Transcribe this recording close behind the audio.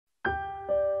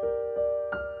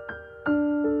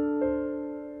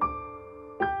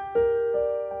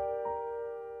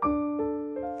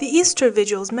Easter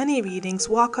Vigil's many readings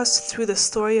walk us through the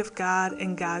story of God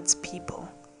and God's people.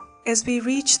 As we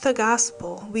reach the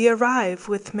Gospel, we arrive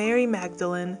with Mary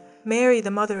Magdalene, Mary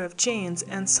the mother of James,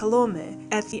 and Salome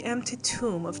at the empty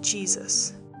tomb of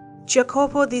Jesus.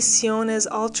 Jacopo di Sione's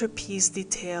altarpiece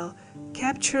detail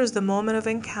captures the moment of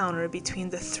encounter between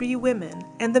the three women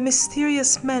and the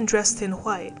mysterious men dressed in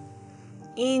white,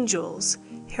 angels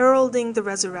heralding the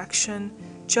resurrection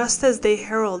just as they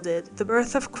heralded the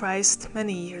birth of Christ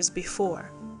many years before.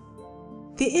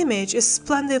 The image is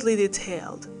splendidly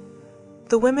detailed.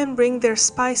 The women bring their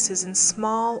spices in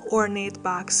small, ornate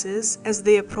boxes as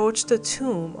they approach the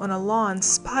tomb on a lawn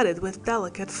spotted with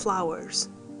delicate flowers.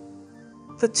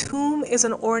 The tomb is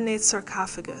an ornate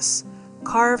sarcophagus,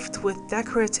 carved with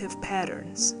decorative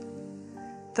patterns.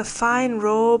 The fine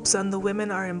robes on the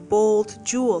women are in bold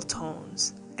jewel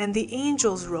tones, and the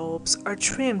angels' robes are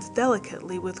trimmed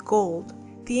delicately with gold.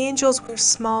 The angels wear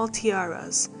small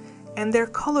tiaras, and their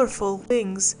colorful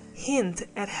wings hint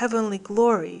at heavenly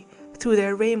glory through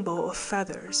their rainbow of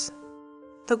feathers.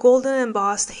 The golden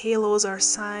embossed halos are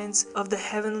signs of the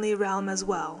heavenly realm as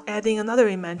well, adding another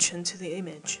dimension to the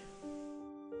image.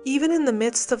 Even in the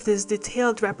midst of this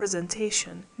detailed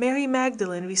representation, Mary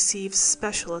Magdalene receives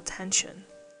special attention.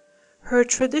 Her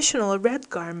traditional red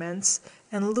garments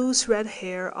and loose red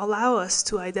hair allow us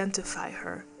to identify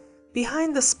her.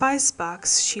 Behind the spice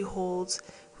box she holds,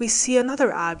 we see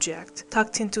another object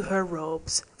tucked into her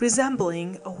robes,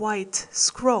 resembling a white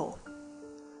scroll.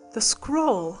 The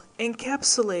scroll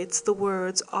encapsulates the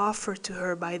words offered to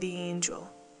her by the angel.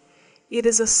 It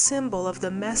is a symbol of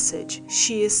the message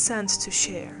she is sent to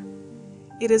share.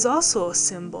 It is also a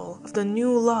symbol of the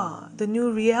new law, the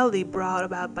new reality brought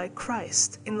about by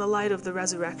Christ in the light of the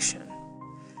resurrection.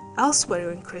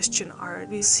 Elsewhere in Christian art,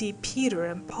 we see Peter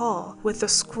and Paul with the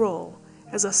scroll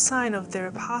as a sign of their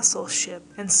apostleship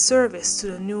and service to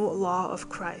the new law of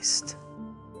Christ.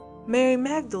 Mary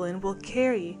Magdalene will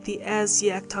carry the as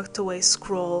yet tucked away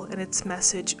scroll and its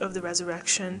message of the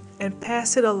resurrection and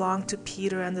pass it along to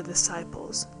Peter and the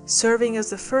disciples, serving as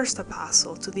the first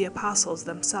apostle to the apostles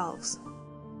themselves.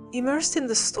 Immersed in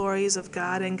the stories of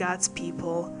God and God's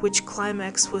people, which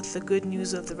climax with the good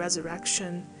news of the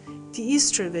resurrection, the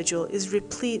Easter Vigil is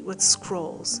replete with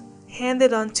scrolls,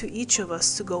 handed on to each of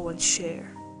us to go and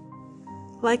share.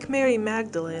 Like Mary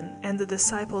Magdalene and the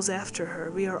disciples after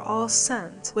her, we are all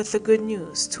sent with the good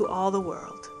news to all the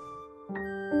world.